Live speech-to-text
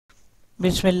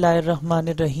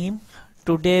Bismillahirrahmanirrahim.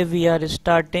 Today we are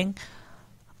starting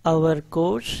our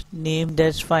course named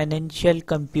as Financial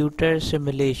Computer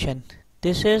Simulation.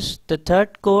 This is the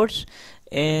third course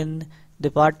in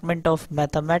Department of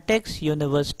Mathematics,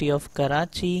 University of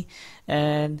Karachi,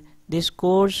 and this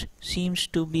course seems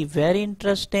to be very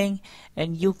interesting,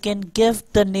 and you can give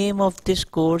the name of this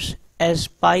course as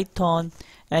Python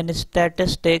and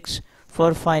Statistics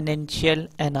for Financial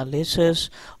Analysis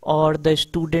or the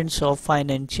students of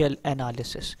financial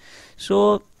analysis.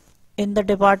 So in the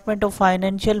Department of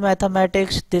Financial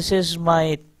Mathematics, this is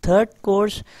my third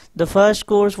course. The first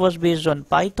course was based on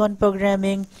Python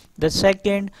programming. The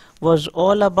second was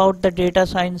all about the data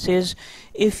sciences.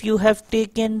 If you have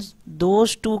taken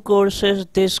those two courses,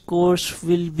 this course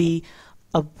will be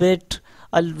a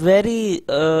very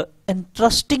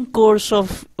interesting course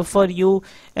for you,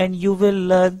 and you will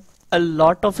learn a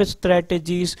lot of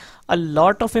strategies, a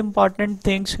lot of important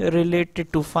things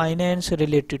related to finance,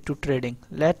 related to trading.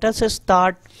 Let us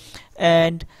start.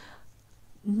 And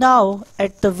now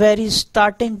at the very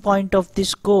starting point of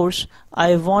this course,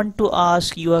 I want to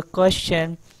ask you a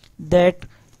question that,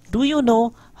 do you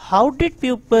know how did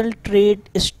people trade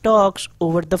stocks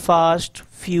over the past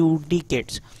few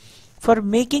decades? For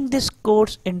making this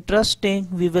course interesting,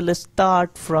 we will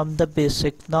start from the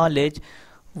basic knowledge.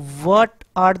 What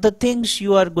are the things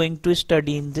you are going to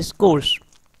study in this course?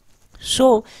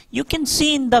 So you can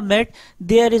see in the mid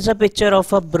there is a picture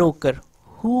of a broker.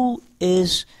 Who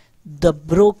is the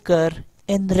broker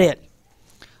in real?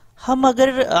 हम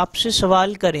अगर आपसे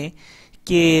सवाल करें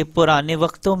कि पुराने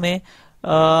वक्तों में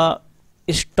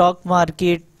stock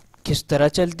market किस तरह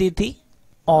चलती थी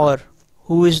और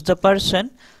who is the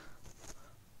person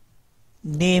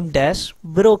named as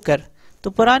broker, तो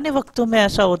पुराने वक्तों में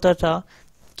ऐसा होता था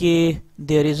कि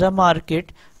there is a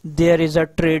market, there is a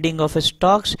trading of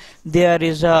stocks, there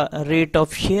is a rate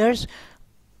of shares.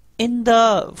 In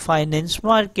the finance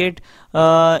market,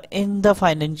 in the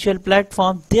financial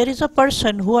platform, there is a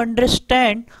person who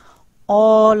understands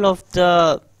all of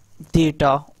the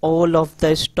data, all of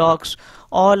the stocks,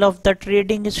 all of the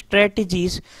trading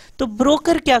strategies. तो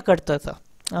broker क्या करता था?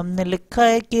 हमने लिखा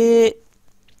है कि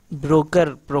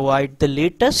broker provide the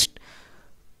latest,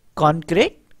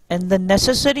 concrete and the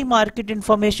necessary market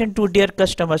information to their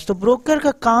customers. तो broker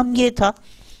का काम ये था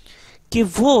कि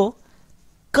वो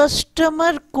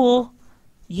कस्टमर को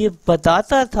ये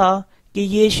बताता था कि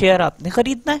ये शेयर आपने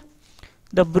खरीदना है.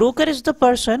 The broker is the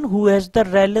person who has the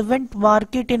relevant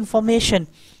market information.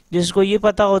 जिसको ये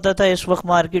पता होता था इस वक्त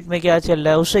मार्केट में क्या चल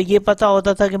रहा है, उसे ये पता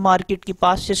होता था कि मार्केट की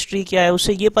पास्ट हिस्ट्री क्या है,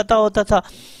 उसे ये पता होता था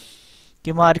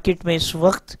कि मार्केट में इस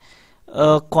वक्त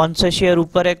कौन सा शेयर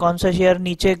ऊपर है, कौन सा शेयर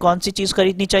नीचे, कौन सी चीज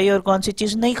खरीदनी चाहिए और कौन सी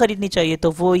चीज नहीं खरीदनी चाहिए.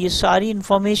 तो वो ये सारी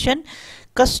इंफॉर्मेशन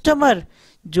कस्टमर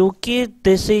जो कि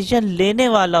डिसीजन लेने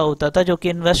वाला होता था, जो कि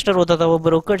इन्वेस्टर होता था, वो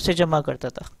ब्रोकर से जमा करता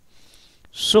था.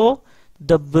 So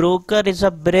the broker is a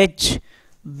bridge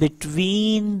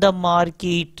between the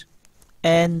market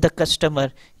and the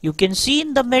customer. You can see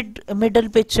in the middle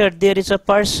picture there is a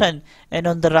person, and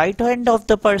on the right hand of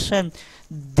the person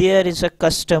there is a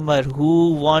customer who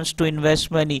wants to invest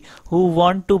money, who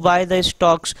want to buy the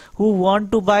stocks, who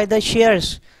want to buy the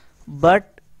shares.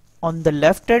 But on the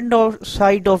left hand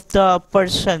side of the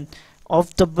person,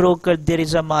 of the broker, there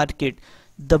is a market.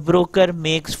 The broker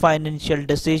makes financial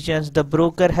decisions. The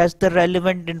broker has the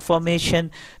relevant information.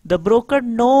 The broker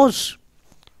knows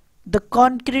the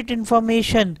concrete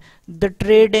information, the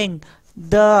trading,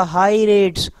 the high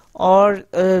rates, or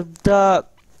the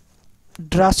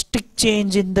drastic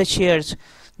change in the shares.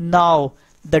 Now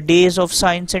the days of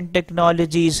science and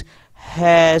technologies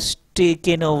has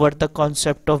taken over the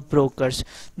concept of brokers.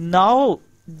 Now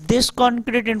this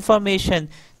concrete information,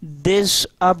 this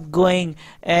upgoing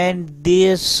and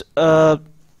this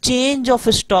change of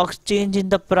stocks, change in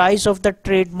the price of the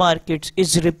trade markets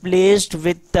is replaced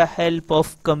with the help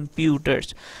of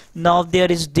computers. Now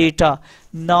there is data.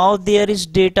 Now there is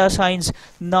data science.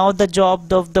 Now the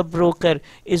job of the broker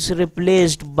is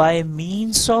replaced by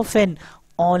means of an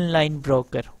online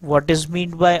broker. What is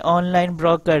meant by online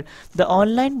broker? The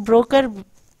online broker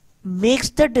makes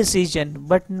the decision,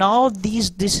 but now these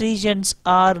decisions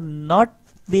are not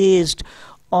based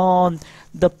on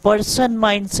the person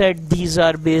mindset. These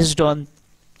are based on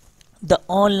the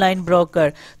online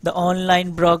broker. The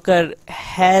online broker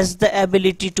has the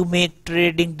ability to make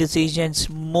trading decisions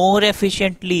more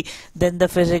efficiently than the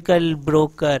physical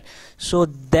broker. So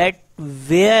that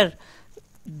where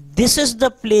this is the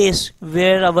place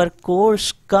where our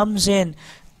course comes in,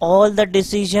 all the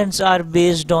decisions are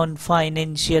based on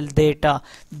financial data.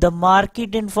 The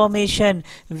market information,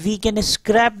 we can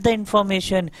scrap the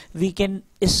information, we can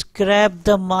scrap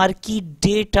the market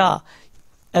data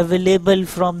available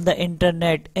from the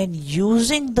internet, and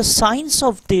using the science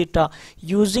of data,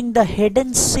 using the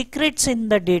hidden secrets in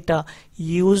the data,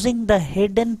 using the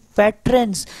hidden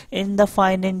patterns in the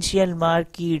financial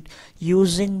market,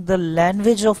 using the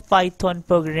language of Python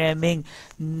programming,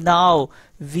 now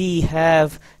we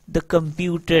have the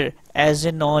computer as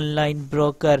an online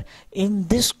broker. In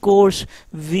this course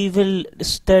we will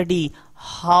study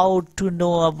how to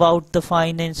know about the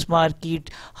finance market,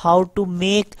 how to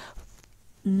make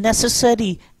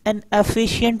necessary and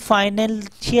efficient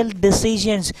financial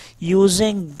decisions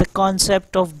using the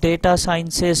concept of data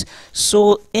sciences.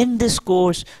 So in this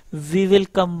course we will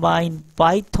combine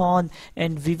Python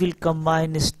and we will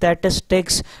combine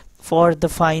statistics for the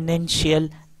financial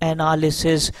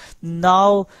analysis.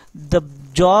 Now the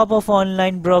job of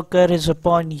online broker is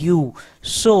upon you.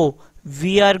 So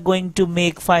we are going to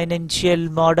make financial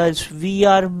models, we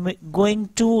are going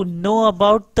to know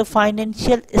about the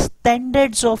financial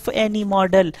standards of any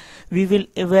model, we will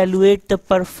evaluate the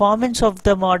performance of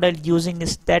the model using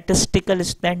statistical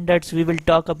standards, we will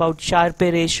talk about Sharpe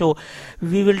ratio,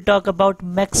 we will talk about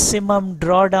maximum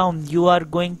drawdown, you are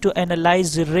going to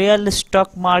analyze real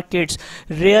stock markets,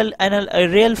 real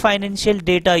financial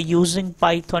data using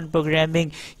Python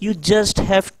programming. You just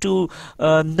have to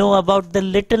know about the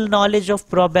little knowledge of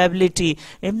probability.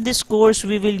 In this course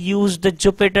we will use the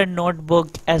Jupyter notebook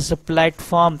as a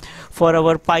platform for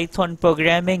our Python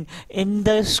programming. In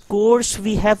this course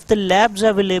we have the labs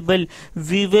available,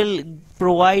 we will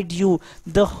provide you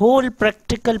the whole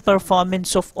practical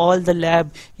performance of all the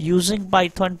lab using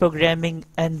Python programming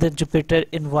and the Jupyter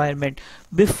environment.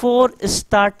 Before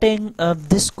starting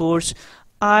this course,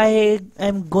 I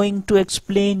am going to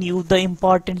explain you the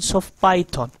importance of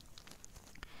Python.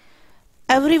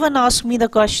 Everyone asks me the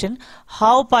question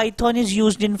how Python is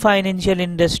used in financial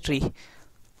industry,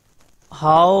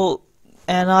 how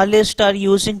analysts are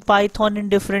using Python in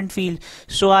different fields.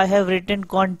 So I have written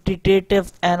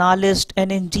quantitative analyst and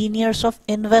engineers of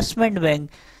investment bank.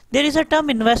 There is a term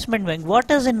investment bank. What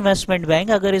is investment bank?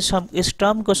 अगर इस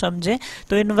term को समझें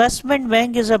तो investment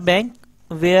bank is a bank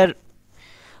where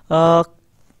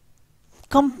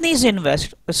companies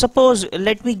invest. Suppose,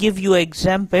 let me give you an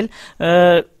example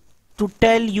to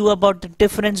tell you about the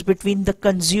difference between the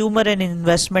consumer and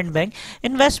investment bank.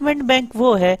 Investment bank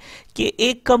वो है कि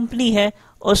एक company है,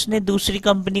 उसने दूसरी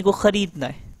कंपनी को खरीदना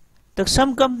है. तो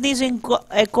some companies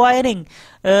acquiring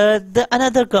the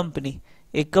another company.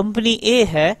 एक कंपनी A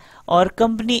है और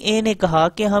कंपनी A ने कहा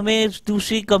कि हमें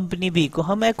दूसरी कंपनी B को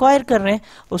हम एक्वायर कर रहे हैं,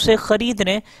 उसे खरीद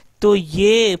रहे हैं. तो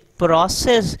ये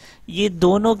प्रोसेस, ये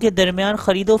दोनों के दरमियान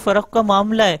खरीदो फरोख्त का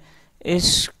मामला है.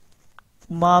 इस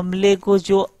मामले को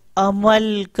जो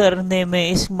अमल करने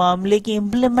में, इस मामले की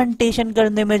इम्प्लीमेंटेशन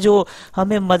करने में जो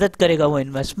हमें मदद करेगा वो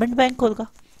इन्वेस्टमेंट बैंक होगा.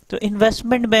 तो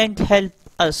investment bank help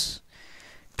us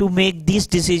to make these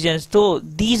decisions. So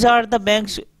these are the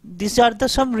banks, these are the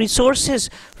some resources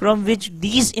from which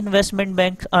these investment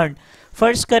banks earn.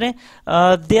 First करें,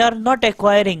 they are not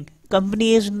acquiring,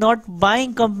 company is not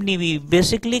buying company B,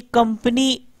 basically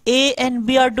company A and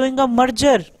B are doing a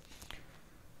merger.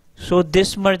 So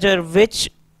this merger,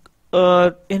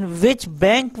 in which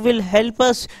bank will help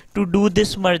us to do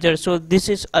this merger? So this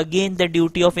is again the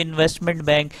duty of investment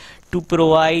bank to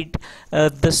provide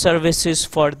the services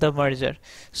for the merger.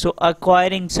 So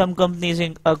acquiring, some companies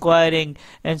in acquiring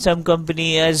and some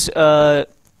company is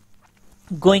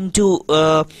going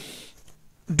to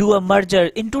do a merger.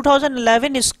 In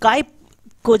 2011 Skype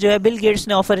को जो है Bill Gates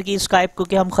ने offer की Skype को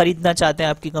कि हम खरीदना चाहते हैं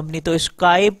आपकी कंपनी. तो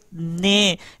स्काइप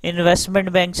ने इन्वेस्टमेंट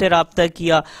बैंक से राब्ता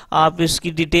किया, आप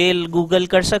इसकी डिटेल गूगल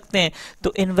कर सकते हैं.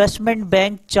 तो investment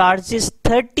bank charges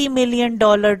 $30 million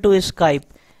to Skype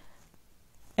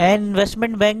and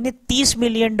investment bank ने $30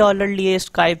 million लिए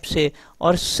स्काइप से.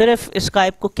 और सिर्फ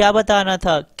स्काइप को क्या बताना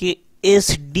था कि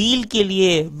इस डील के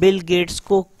लिए बिल गेट्स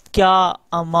को क्या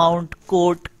अमाउंट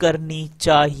कोट करनी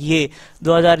चाहिए.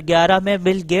 2011 में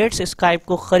बिल गेट्स स्काइप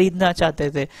को खरीदना चाहते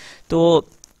थे, तो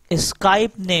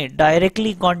स्काइप ने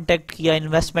डायरेक्टली कांटेक्ट किया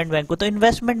इन्वेस्टमेंट बैंक को. तो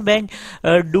investment bank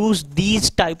dos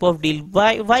these type of deal.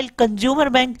 While consumer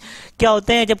bank क्या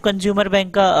होते हैं, जब कंज्यूमर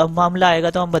बैंक का मामला आएगा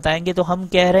तो हम बताएंगे. तो हम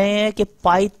कह रहे हैं कि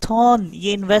पाइथन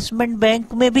ये इन्वेस्टमेंट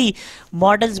बैंक में भी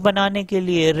मॉडल्स बनाने के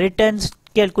लिए, रिटर्न्स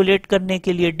कैलकुलेट करने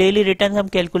के लिए, डेली रिटर्न हम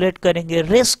कैलकुलेट करेंगे,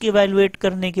 रिस्क इवेलुएट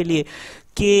करने के लिए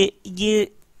कि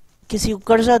ये किसी को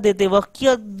कर्जा देते वक्त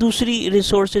या दूसरी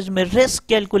रिसोर्सेज में रिस्क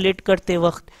कैलकुलेट करते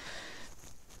वक्त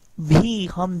भी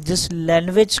हम जिस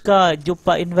लैंग्वेज का, जो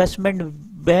इन्वेस्टमेंट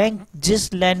बैंक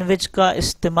जिस लैंग्वेज का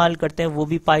इस्तेमाल करते हैं वो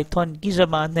भी पाइथन की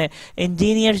ज़बान है।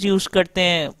 इंजीनियर्स यूज़ करते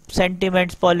हैं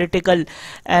सेंटिमेंट्स, पॉलिटिकल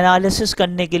एनालिसिस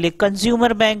करने के लिए।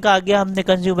 कंज्यूमर बैंक आ गया, हमने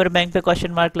कंज्यूमर बैंक पे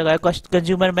क्वेश्चन मार्क लगाया।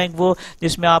 कंज्यूमर बैंक वो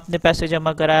जिसमें आपने पैसे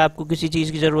जमा कराया, आपको किसी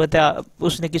चीज़ की ज़रूरत है,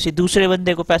 उसने किसी दूसरे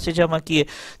बंदे को पैसे जमा किए,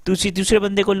 दूसरे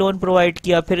बंदे को लोन प्रोवाइड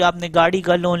किया, फिर आपने गाड़ी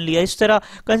का लोन लिया। इस तरह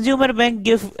consumer bank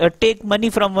take money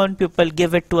from one people,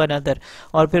 give it to another,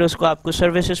 और फिर उसको आपको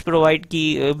सर्विसेज प्रोवाइड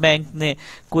की। बैंक ने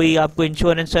कोई आपको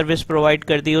इंश्योरेंस सर्विस प्रोवाइड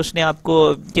कर दी, उसने आपको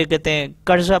क्या कहते हैं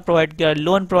कर्जा प्रोवाइड किया,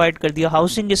 लोन प्रोवाइड कर दिया,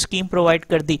 हाउसिंग स्कीम प्रोवाइड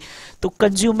कर दी। तो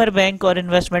कंज्यूमर बैंक और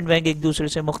इन्वेस्टमेंट बैंक एक दूसरे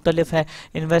से मुख्तलिफ है।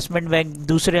 इन्वेस्टमेंट बैंक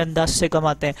दूसरे अंदाज से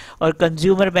कमाते हैं और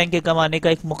कंज्यूमर बैंक के कमाने का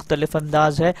एक मुख्तलिफ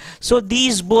अंदाज है। So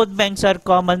these both banks are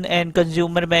common and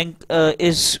consumer bank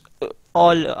is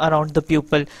all around the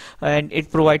pupil and it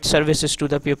provides services to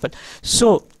the pupil.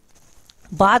 So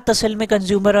बात असल में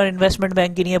कंज्यूमर और इन्वेस्टमेंट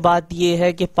बैंक की नहीं है, बात ये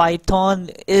है कि Python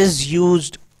is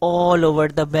used all over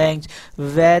the banks,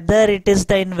 whether it is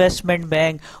the investment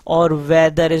bank or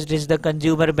whether it is the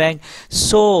consumer bank.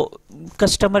 So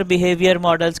customer behaviour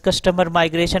models, customer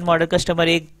migration model, customer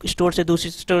एक store से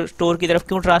दूसरी स्टोर की तरफ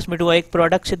क्यों ट्रांसमिट हुआ, एक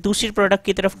product से दूसरी प्रोडक्ट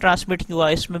की तरफ ट्रांसमिट क्यों हुआ,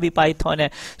 इसमें भी पाइथन है।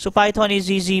 सो Python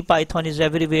is easy, Python is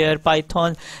everywhere,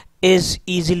 Python is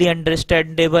easily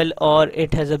understandable or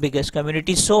it has a biggest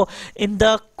community. So in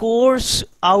the course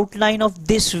outline of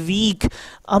this week,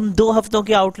 हम 2 हफ्तों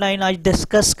की आउटलाइन आज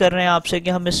डिस्कस कर रहे हैं आपसे कि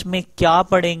हम इसमें क्या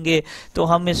पढ़ेंगे। तो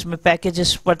हम इसमें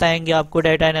पैकेजेस बताएंगे आपको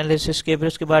डाटा एनालिसिस के, फिर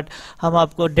उसके बाद हम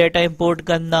आपको डाटा इंपोर्ट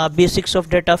करना, बेसिक्स ऑफ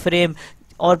डाटा फ्रेम,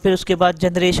 और फिर उसके बाद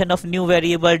generation of new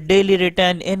variable, daily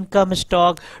return, income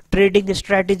stock, trading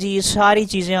strategy, ये सारी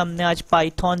चीज़ें हमने आज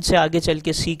पाइथन से आगे चल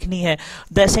के सीखनी है।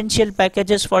 The essential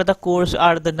packages for the course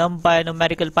are the numpy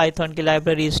numerical Python की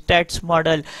library, stats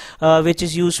model which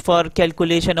is use for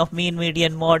calculation of mean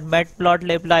median mode,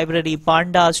 matplotlib library,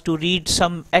 pandas to read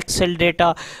some excel data,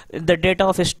 the data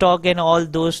of stock and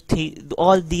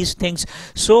all these things.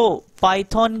 So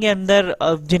Python के अंदर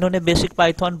जिन्होंने basic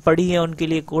Python पढ़ी है उनके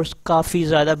लिए course काफ़ी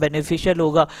ज़्यादा beneficial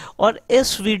होगा। और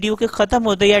इस वीडियो के ख़त्म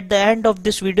होते ही at the end of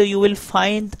this video you will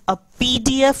find a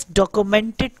PDF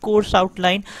documented course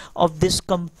outline of this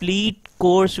complete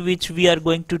course which we are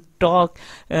going to talk,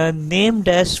 named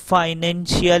as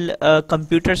financial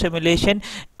computer simulation.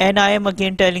 And I am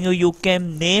again telling you, you can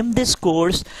name this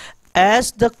course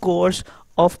as the course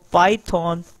of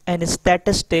Python and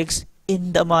statistics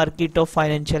in the market of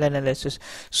financial analysis.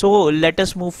 So let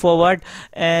us move forward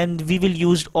and we will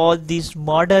use all these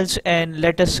models and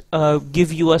let us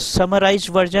give you a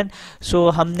summarized version. So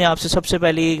हमने आपसे सबसे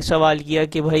पहले एक सवाल किया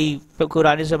कि भाई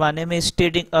पुराने ज़माने में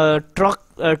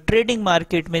ट्रेडिंग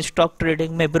मार्केट में, स्टॉक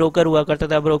ट्रेडिंग में ब्रोकर हुआ करता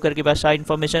था, ब्रोकर के पास सारी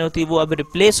इन्फॉर्मेशन होती, वो अब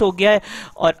रिप्लेस हो गया है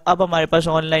और अब हमारे पास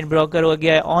ऑनलाइन ब्रोकर हो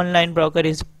गया है। Online broker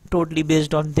is totally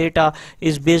based on data,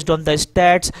 is based on the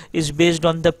stats, is based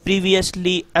on the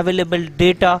previously available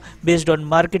data, based on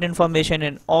market information,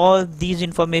 and all these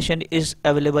information is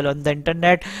available on the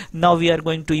internet. Now we are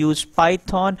going to use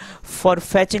Python for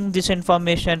fetching this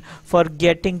information, for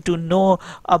getting to know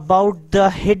about the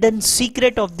hidden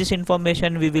secret of this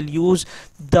information. We will use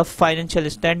the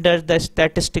financial standards, the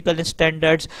statistical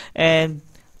standards, and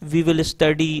we will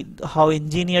study how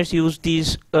engineers use these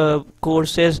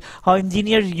courses, how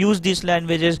engineers use these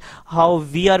languages, how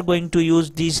we are going to use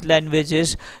these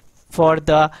languages for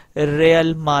the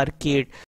real market.